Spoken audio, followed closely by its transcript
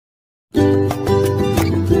Hi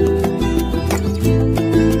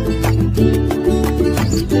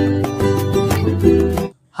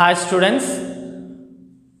students,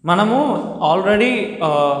 మనము already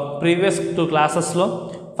previous 2 క్లాసెస్లో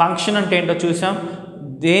function అంటే ఏంటో చూసాం.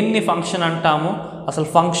 దేన్ని ఫంక్షన్ అంటాము, అసలు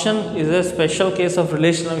function is a special case of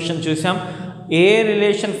relation విషయం చూసాం. ఏ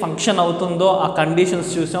రిలేషన్ ఫంక్షన్ అవుతుందో ఆ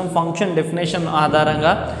కండిషన్స్ చూసాం ఫంక్షన్ డెఫినేషన్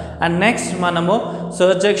ఆధారంగా. అండ్ నెక్స్ట్ మనము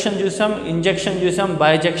సర్జెక్షన్ చూసాం, ఇంజెక్షన్ చూసాం,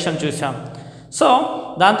 బైజెక్షన్ చూసాం. సో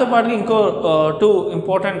దాంతోపాటు ఇంకో 2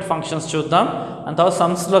 ఇంపార్టెంట్ ఫంక్షన్స్ చూద్దాం. అంత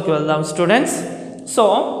సమ్స్లోకి వెళ్దాం students. So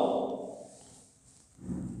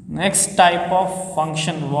next type of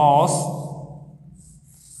function was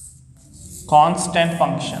constant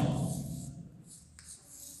function.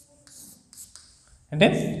 It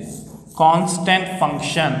is constant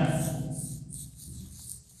function.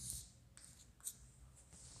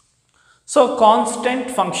 So constant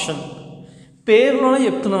function పేరులోనే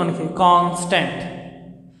చెప్తున్నాం మనకి కాన్స్టెంట్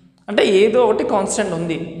అంటే ఏదో ఒకటి కాన్స్టెంట్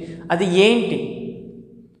ఉంది. అది ఏంటి?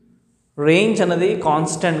 రేంజ్ అనేది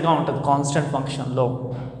కాన్స్టెంట్గా ఉంటుంది కాన్స్టెంట్ ఫంక్షన్లో.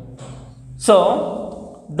 సో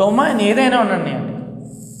డొమైన్ ఏదైనా ఉండండి అండి,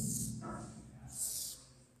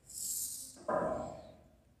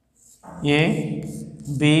 ఏ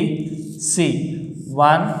బి సి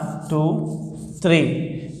 1 2 3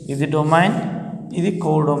 ఇది డొమైన్, ఇది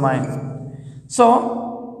కోడొమైన్. సో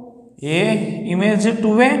ఏ image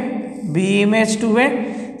 2A, B image 2A,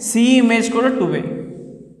 C image కూడా 2A.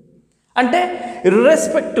 అంటే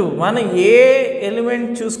ఇర్రెస్పెక్టివ్ మనం ఏ ఎలిమెంట్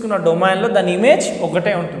చూసుకున్న డొమైన్లో దాని ఇమేజ్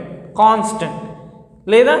ఒకటే ఉంటుంది కాన్స్టెంట్.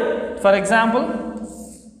 లేదా for example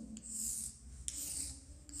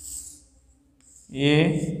A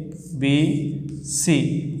B C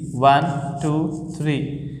 1 2 3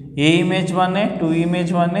 A image 1, 2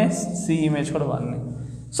 image 1, C image కూడా 1.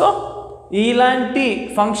 సో ఇలాంటి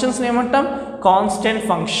ఫంక్షన్స్ని ఏమంటాం? Constant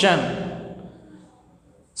function.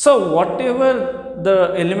 So what ever the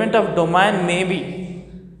element of domain may be,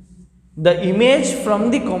 the image from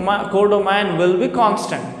the codomain will be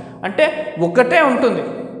constant. అంటే ఒకటే ఉంటుంది,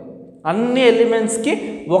 అన్ని ఎలిమెంట్స్కి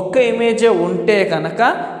ఒక్క ఇమేజే ఉంటే కనుక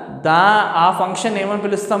ఆ ఫంక్షన్ ఏమని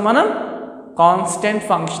పిలుస్తాం మనం? కాన్స్టెంట్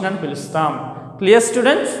ఫంక్షన్ అని పిలుస్తాం. Clear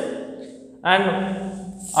students? And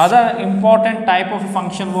other important type of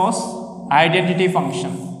function was identity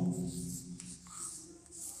function.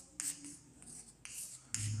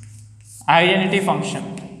 Identity function.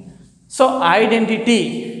 So identity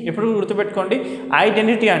ఎప్పుడు గుర్తుపెట్టుకోండి,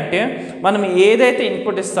 ఐడెంటిటీ అంటే మనం ఏదైతే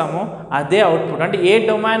ఇన్పుట్ ఇస్తామో అదే అవుట్పుట్. అంటే ఏ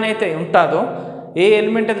డొమైన్ అయితే ఉంటుందో, ఏ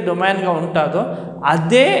ఎలిమెంట్ అయితే డొమైన్గా ఉంటుందో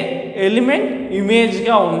అదే ఎలిమెంట్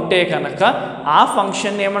ఇమేజ్గా ఉంటే కనుక ఆ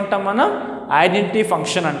ఫంక్షన్ ఏమంటాం మనం? ఐడెంటిటీ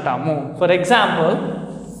ఫంక్షన్ అంటాము. For example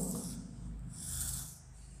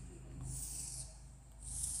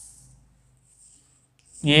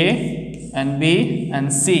A and B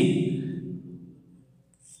and C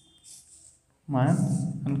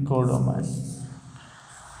and codomain.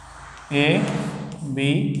 A, B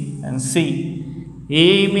and C. A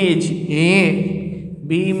image A,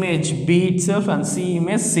 B image B itself and C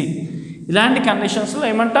image C. ఇలాంటి కండిషన్స్లో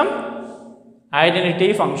ఏమంటాం? ఐడెంటిటీ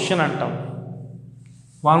ఫంక్షన్ అంటాం.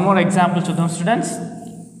 వన్ మోర్ ఎగ్జాంపుల్ చూద్దాం students.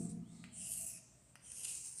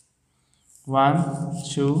 1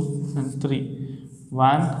 2 and 3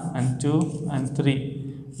 1 and 2 and 3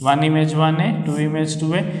 1 image 1A, 2 image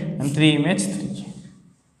 2A and 3 image 3.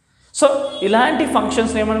 So ఇలాంటి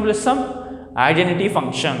functions ఏమని పిలుస్తాం? Identity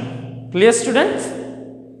function. Clear students?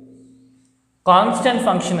 Constant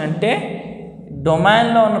function అంటే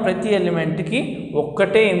డొమైన్లో ఉన్న ప్రతి ఎలిమెంట్కి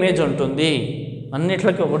ఒక్కటే ఇమేజ్ ఉంటుంది,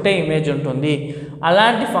 అన్నిట్లకి ఒకటే ఇమేజ్ ఉంటుంది.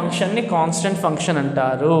 అలాంటి ఫంక్షన్ని కాన్స్టెంట్ ఫంక్షన్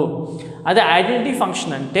అంటారు. అదే ఐడెంటిటీ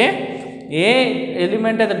ఫంక్షన్ అంటే ఏ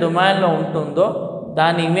ఎలిమెంట్ అయితే డొమైన్లో ఉంటుందో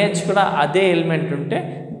దాని ఇమేజ్ కూడా అదే ఎలిమెంట్ ఉంటే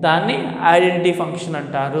దాన్ని ఐడెంటిటీ ఫంక్షన్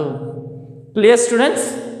అంటారు. Clear students?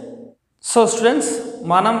 సో స్టూడెంట్స్,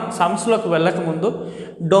 మనం సమ్స్లోకి వెళ్ళకముందు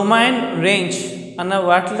డొమైన్, రేంజ్ అన్న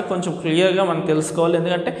వాటిలో కొంచెం క్లియర్గా మనం తెలుసుకోవాలి.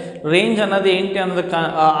 ఎందుకంటే రేంజ్ అన్నది ఏంటి అన్నది,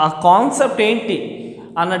 ఆ కాన్సెప్ట్ ఏంటి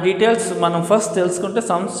అన్న డీటెయిల్స్ మనం ఫస్ట్ తెలుసుకుంటే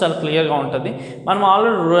సమ్స్ చాలా క్లియర్గా ఉంటుంది. మనం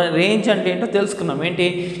ఆల్రెడీ రేంజ్ అంటే ఏంటో తెలుసుకున్నాం. ఏంటి?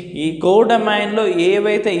 ఈ కోడొమైన్లో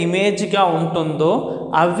ఏవైతే ఇమేజ్గా ఉంటుందో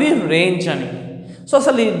అవి రేంజ్ అని. సో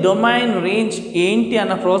అసలు ఈ డొమైన్, రేంజ్ ఏంటి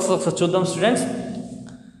అన్న ప్రాసెస్ ఒకసారి చూద్దాం స్టూడెంట్స్.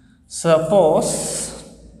 సపోజ్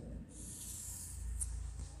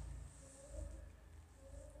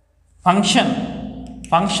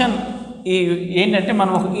ఫంక్షన్ ఏంటంటే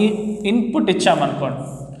మనం ఒక ఇన్పుట్ ఇచ్చామనుకోండి,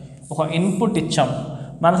 ఒక ఇన్పుట్ ఇచ్చాం,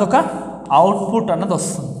 మనకు ఒక అవుట్పుట్ అన్నది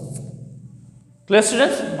వస్తుంది. Clear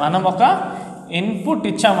students? మనం ఒక ఇన్పుట్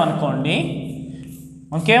ఇచ్చామనుకోండి,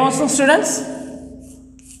 మనకేమొస్తుంది స్టూడెంట్స్?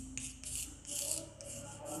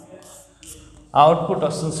 అవుట్పుట్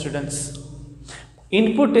వస్తుంది స్టూడెంట్స్.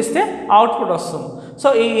 ఇన్పుట్ ఇస్తే అవుట్పుట్ వస్తుంది. సో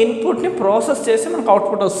ఈ ఇన్పుట్ని ప్రాసెస్ చేసి మనకు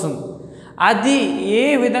అవుట్పుట్ వస్తుంది. అది ఏ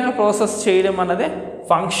విధంగా ప్రాసెస్ చేయడం అన్నదే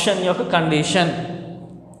ఫంక్షన్ యొక్క కండిషన్.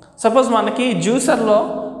 సపోజ్ మనకి జ్యూసర్లో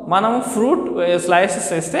మనం ఫ్రూట్ స్లైసెస్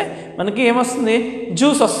వేస్తే మనకి ఏమొస్తుంది,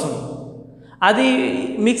 జ్యూస్ వస్తుంది. అది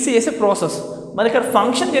మిక్స్ చేసే ప్రాసెస్. మరి ఇక్కడ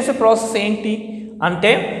ఫంక్షన్ చేసే ప్రాసెస్ ఏంటి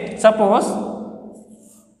అంటే, suppose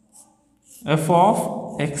f of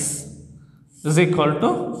x is equal to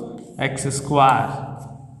x square.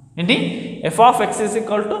 ఏంటి, f of x is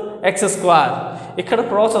equal to x square. ఇక్కడ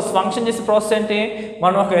ప్రాసెస్, ఫంక్షన్ చేసే ప్రాసెస్ ఏంటి,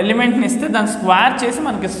 మనం ఒక ఎలిమెంట్ని ఇస్తే దాన్ని స్క్వేర్ చేసి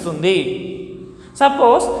మనకి ఇస్తుంది.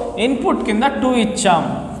 సపోజ్ ఇన్పుట్ కింద 2 ఇచ్చాం,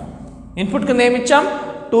 ఇన్పుట్ కింద ఏమి ఇచ్చాం,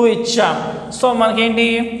 2 ఇచ్చాం. సో మనకేంటి,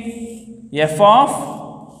 f of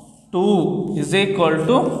 2 is equal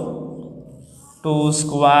to 2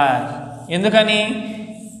 square. ఎందుకని,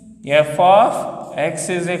 f of x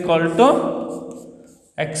is equal to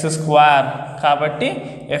x square. కాబట్టి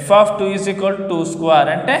f of 2 is equal to 2 square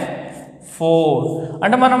అంటే 4.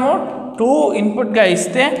 అంటే మనము 2 ఇన్పుట్గా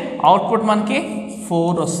ఇస్తే అవుట్పుట్ మనకి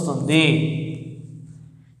 4 వస్తుంది.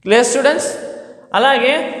 Clear students?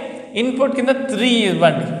 అలాగే ఇన్పుట్ కింద 3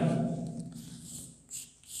 ఇవ్వండి.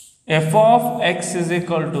 f of x is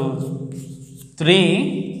equal to 3,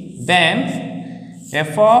 then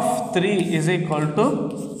f of 3 is equal to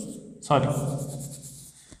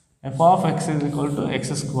f of x is equal to x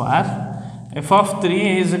square, f of 3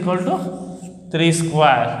 is equal to 3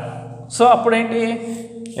 square. So అప్పుడు ఏంటి,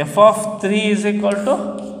 f of 3 is equal to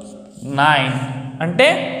 9. అంటే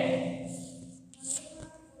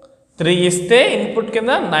 3 ఇస్తే input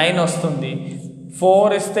కింద 9 వస్తుంది, 4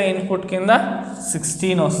 ఇస్తే input కింద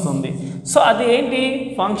 16 వస్తుంది. So అది ఏంటి,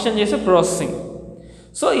 ఫంక్షన్ చేసే ప్రాసెసింగ్.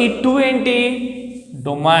 సో ఈ 2 ఏంటి,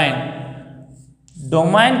 డొమైన్.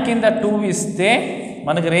 డొమైన్ కింద 2 ఇస్తే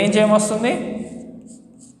మనకి రేంజ్ ఏమొస్తుంది,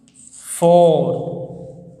 4.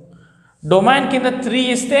 డొమైన్ కింద 3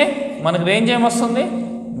 ఇస్తే మనకి రేంజ్ ఏమొస్తుంది,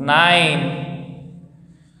 9.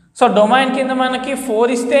 సో డొమైన్ కింద మనకి 4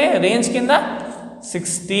 ఇస్తే రేంజ్ కింద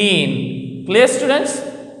 16. Clear students?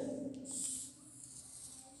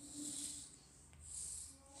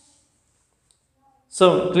 సో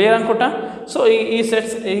క్లియర్ అనుకుంటా. సో ఈ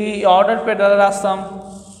సెట్స్, ఈ ఆర్డర్ పెట్టి ఎలా రాస్తాం,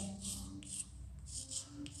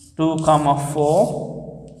 2, 4,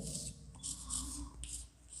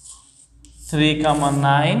 3,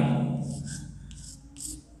 9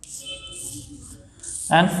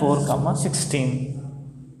 and 4, 16.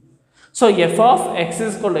 So f of x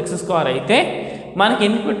is equal to x square అయితే మనకి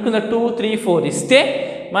ఇన్పుట్ కింద 2, 3, 4 ఇస్తే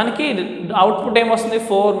మనకి అవుట్పుట్ ఏమొస్తుంది,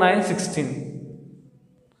 4, 9, 16.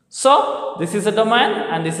 So this is a domain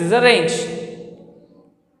and this is a range.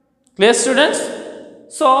 Clear students?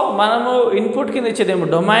 So మనము ఇన్పుట్ కింద ఇచ్చేదేమో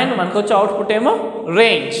డొమైన్, మనకు వచ్చే అవుట్పుట్ ఏమో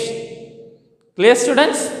range. Clear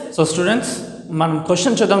students? So students మనం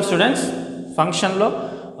క్వశ్చన్ చూద్దాం స్టూడెంట్స్. ఫంక్షన్లో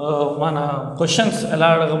మన క్వశ్చన్స్ ఎలా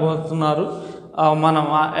అడగబోతున్నారు, మనం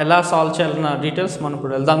ఎలా సాల్వ్ చేయాలన్న డీటెయిల్స్ మనం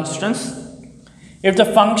ఇప్పుడు వెళ్దాం students. If the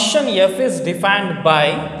function f is defined by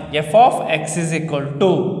f of x is equal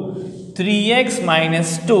to 3x minus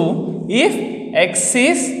 2 if x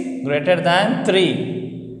is greater than 3,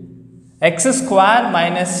 x square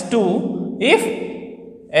minus 2 if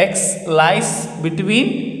x lies between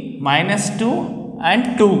minus 2 and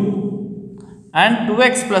 2, and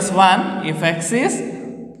 2x plus 1 if x is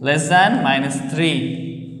less than minus 3.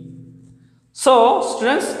 So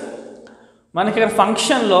students మనకి ఇక్కడ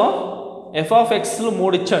ఫంక్షన్లో f of x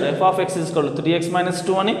 3 ఇచ్చాడు. f of x is equal to 3x minus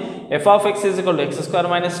 2 అని, f of x is equal to x square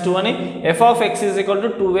minus 2 అని, f of x is equal to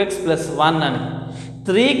 2x plus 1 అని.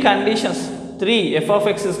 3 conditions, 3 f of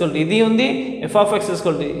x is equal to ఇది ఉంది, f of x is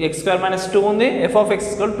equal to x square minus 2 ఉంది, f of x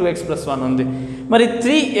is equal to 2x plus 1 ఉంది. మరి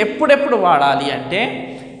 3 ఎప్పుడెప్పుడు వాడాలి అంటే,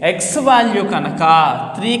 x value కనుక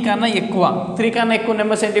 3 కన్నా ఎక్కువ, 3 కన్నా ఎక్కువ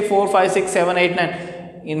నెంబర్స్ ఏంటి, 4, 5, 6, 7, 8, 9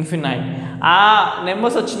 ఇన్ఫినైట్. ఆ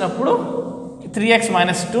నెంబర్స్ వచ్చినప్పుడు 3x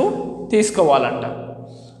minus 2 తీసుకోవాలంట.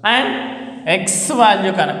 And x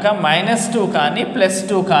value కనుక -2 కానీ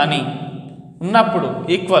 +2 కానీ ఉన్నప్పుడు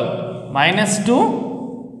ఈక్వల్, -2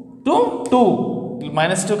 to 2,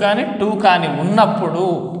 -2 కానీ 2 కానీ ఉన్నప్పుడు,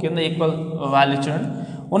 కింద ఈక్వల్ వాల్యూ చూడండి,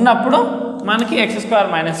 ఉన్నప్పుడు మనకి x square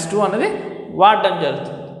minus 2 అనేది వాడడం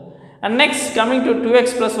జరుగుతుంది. And next coming to 2x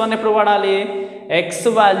plus 1 ఎప్పుడు వాడాలి, x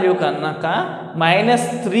వాల్యూ కనుక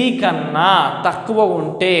 -3 కన్నా తక్కువ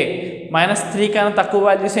ఉంటే, -3 కన్నా తక్కువ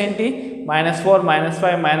వాల్యూస్ ఏంటి, -4,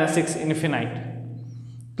 -5, -6 ఇన్ఫినైట్.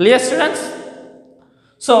 Clear students?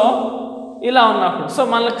 సో ఇలా ఉన్నప్పుడు సో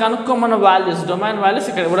మళ్ళీ కనుక్కోమన్న వాల్యూస్, డొమైన్ వాల్యూస్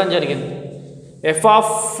ఇక్కడ ఇవ్వడం జరిగింది. f of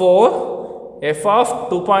 4, f of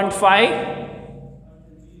 2.5,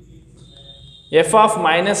 f of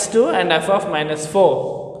minus 2 and f of minus 4.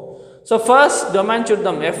 So first domain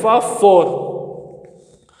చూద్దాం f of 4.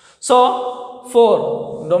 సో 4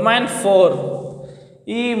 domain 4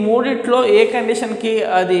 ఈ మూడిట్లో ఏ కండిషన్కి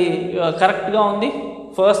అది కరెక్ట్గా ఉంది?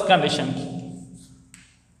 ఫస్ట్ కండిషన్కి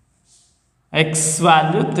x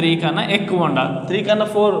వాల్యూ 3 కన్నా ఎక్కువ ఉండాలి, 3 కన్నా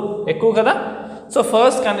 4 ఎక్కువ కదా. సో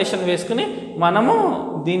ఫస్ట్ కండిషన్ వేసుకుని మనము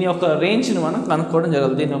దీని యొక్క రేంజ్ని మనం కనుక్కోవడం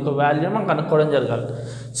జరగాలి, దీని యొక్క వాల్యూని మనం కనుక్కోవడం జరగాలి.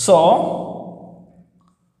 So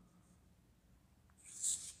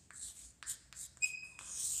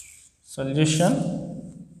solution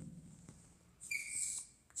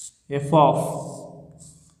f of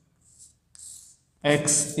x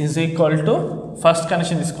is equal to first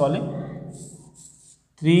condition తీసుకోవాలి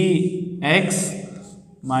 3x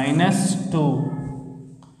minus 2.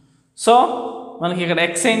 సో మనకి ఇక్కడ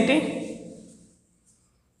x ఏంటి?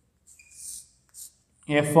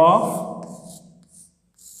 f of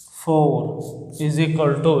 4 is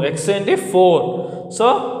equal to x ఏంటి? 4. సో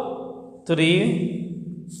 3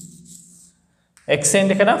 x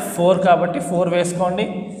ఏంటి ఇక్కడ 4 కాబట్టి 4 వేసుకోండి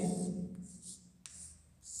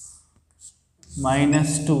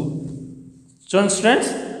మైనస్ 2. చూడండి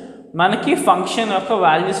స్టూడెంట్స్, మనకి ఫంక్షన్ యొక్క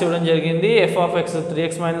వాల్యూస్ ఇవ్వడం జరిగింది. f of x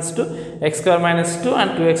 3x minus 2, x square minus 2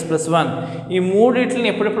 and 2x plus 1. ఈ మూడిట్లని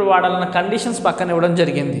ఎప్పుడెప్పుడు వాడాలన్న కండిషన్స్ పక్కన ఇవ్వడం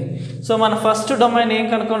జరిగింది. సో మన ఫస్ట్ డొమైన్ ఏం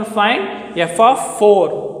కనుక్కోండి? Find f of 4.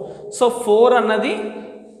 సో 4 అన్నది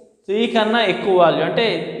 3 కన్నా ఎక్కువ వాల్యూ, అంటే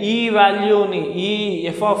ఈ వాల్యూని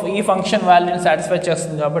ఈ ఫంక్షన్ వాల్యూని సాటిస్ఫై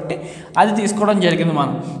చేస్తుంది కాబట్టి అది తీసుకోవడం జరిగింది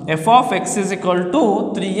మనం. f of x is equal to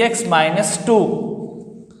 3x minus 2.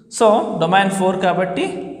 So domain 4 కాబట్టి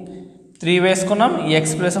 3 వేసుకున్నాం, x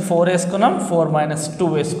ప్లస్ 4 వేసుకున్నాం, 4 minus 2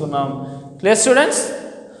 వేసుకున్నాం. Clear students?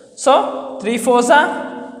 So 3 4s are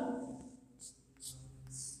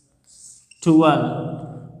 12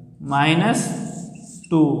 minus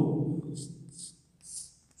 2.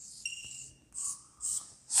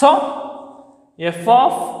 So f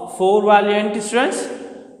of 4 value ఏంటి స్టూడెంట్స్?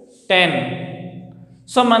 10.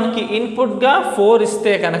 సో మనకి ఇన్పుట్గా 4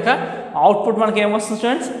 ఇస్తే కనుక అవుట్పుట్ మనకి ఏమొస్తుంది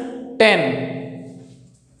students? 10.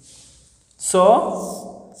 So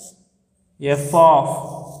f of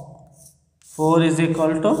 4 is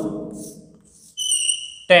equal to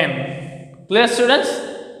 10. Clear students?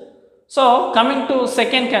 So coming to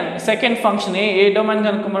second function A domain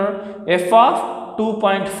కనుక్కున్నాడు? f of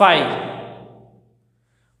 2.5.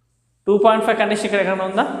 2.5 condition ఇక్కడ ఎక్కడ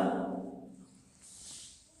ఉందా?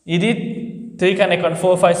 ఇది 3 కన్నా ఎక్కువ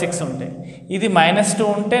 4 5 6 ఉంటాయి. ఇది -2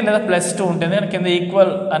 ఉంటే లేదా +2 ఉంటుంది, కింద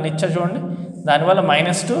ఈక్వల్ అని ఇచ్చారు చూడండి, దానివల్ల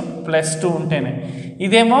 -2 +2 ఉంటేనే.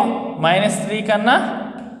 ఇదేమో -3 కన్నా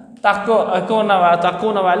తక్కువ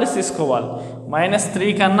ఉన్న వాల్యూస్ తీసుకోవాలి. -3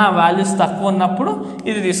 కన్నా వాల్యూస్ తక్కువ ఉన్నప్పుడు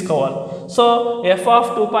ఇది తీసుకోవాలి. సో f of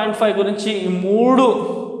 2.5 గురించి ఈ మూడు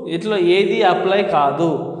ఇట్లా ఏది అప్లై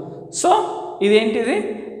కాదు. సో ఇదేంటిది?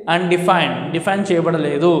 డిఫైన్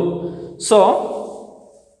చేయబడలేదు. So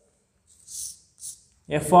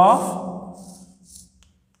f of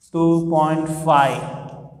 2.5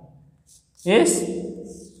 is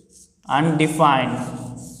undefined.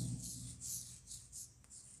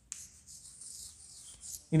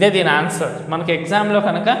 ఇదే దీని ఆన్సర్. మనకి ఎగ్జామ్లో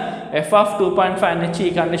కనుక f of 2.5 అని ఇచ్చి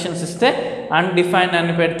ఈ కండిషన్స్ ఇస్తే అన్డిఫైన్డ్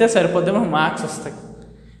అని పెడితే సరిపోతే మనకు మార్క్స్ వస్తాయి.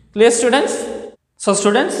 Clear students? So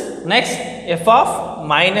students next f of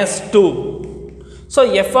 -2. So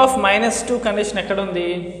f of -2 condition ఎక్కడ ఉంది?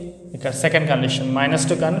 ఇక్కడ సెకండ్ కండిషన్,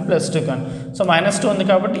 -2 కానీ +2 కానీ. సో -2 ఉంది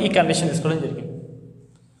కాబట్టి ఈ కండిషన్ తీసుకోవడం జరిగింది.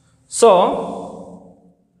 So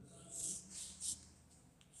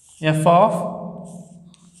f of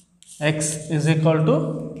x is equal to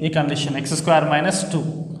ఈ condition x square minus 2.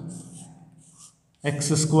 x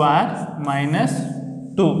square minus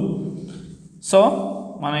 2. So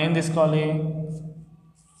మనం ఏం తీసుకోవాలి?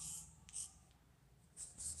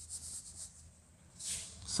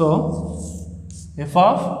 So f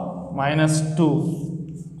of -2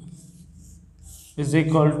 is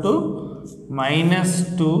equal to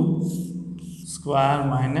 -2 square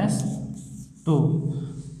minus 2.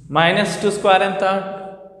 -2 square ఎంత?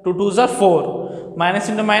 2 2s are 4. Minus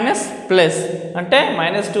into minus plus అంటే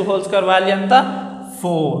 -2 whole square value ఎంత?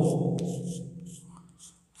 4.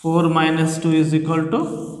 4 minus 2 is equal to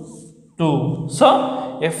 2. So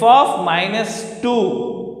f of -2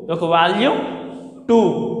 ఒక value 2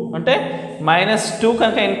 అంటే -2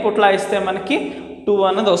 కనుక ఇన్పుట్లా ఇస్తే మనకి 2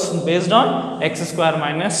 అన్నది వస్తుంది based on x square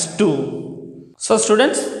minus 2. So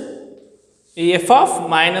students ఈ f of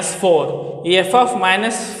 -4 ఈ f of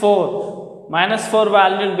 -4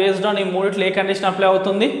 value based on ఈ మూడిట్లో ఏ కండిషన్ అప్లై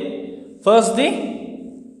అవుతుంది? ఫస్ట్ది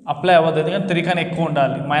అప్లై అవ్వదు, ఎందుకంటే 3 కన్నా ఎక్కువ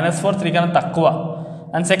ఉండాలి. -4 3 కన్నా తక్కువ.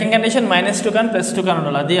 అండ్ సెకండ్ కండిషన్ -2 కానీ +2 కానీ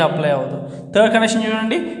ఉండాలి, అది అప్లై అవ్వదు. థర్డ్ కండిషన్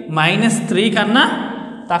చూడండి, -3 కన్నా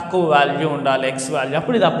తక్కువ వాల్యూ ఉండాలి x వాల్యూ,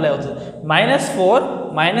 అప్పుడు ఇది అప్లై అవుతుంది. -4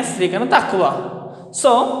 -3 కన్నా తక్కువ.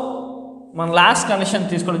 సో మనం లాస్ట్ కండిషన్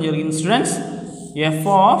తీసుకోవడం జరిగింది students. f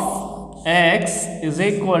of x is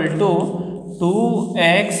equal to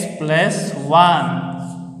 2x plus 1.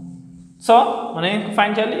 So మనం ఏం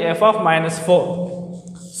ఫైండ్ చేయాలి, f of -4.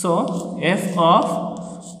 So f of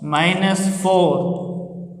 -4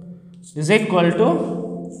 is equal to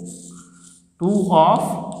 2 of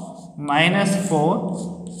 -4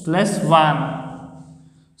 plus 1.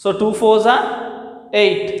 So 2 4s are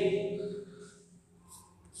 8.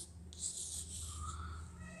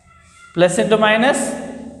 Plus into minus,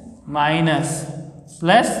 minus,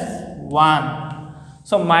 plus 1.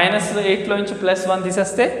 So -8 లో నుంచి +1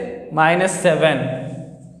 తీసేస్తే -7.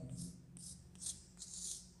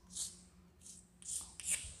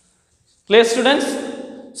 Clear students?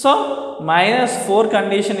 So -4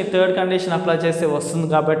 condition ఈ third condition apply చేస్తే వస్తుంది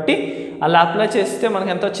కాబట్టి అలా అప్లై చేస్తే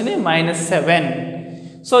మనకి ఎంత వచ్చింది, -7.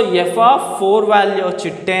 సో f of 4 వాల్యూ వచ్చి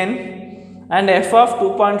 10 అండ్ f of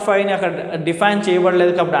 2.5ని అక్కడ డిఫైన్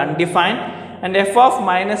చేయబడలేదు కాబట్టి undefined, and f of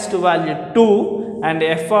 -2 value 2 and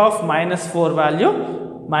f of -4 value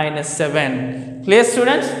 -7. Clear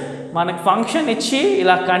students? మనకు ఫంక్షన్ ఇచ్చి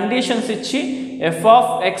ఇలా కండిషన్స్ ఇచ్చి f of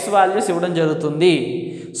x వాల్యూస్ ఇవ్వడం జరుగుతుంది.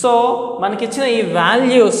 సో మనకిచ్చిన ఈ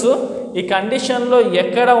వాల్యూస్ ఈ కండిషన్లో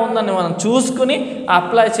ఎక్కడ ఉందని మనం చూసుకుని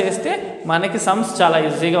అప్లై చేస్తే మనకి సమ్స్ చాలా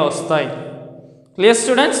ఈజీగా వస్తాయి. Clear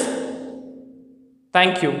students?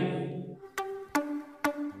 Thank you.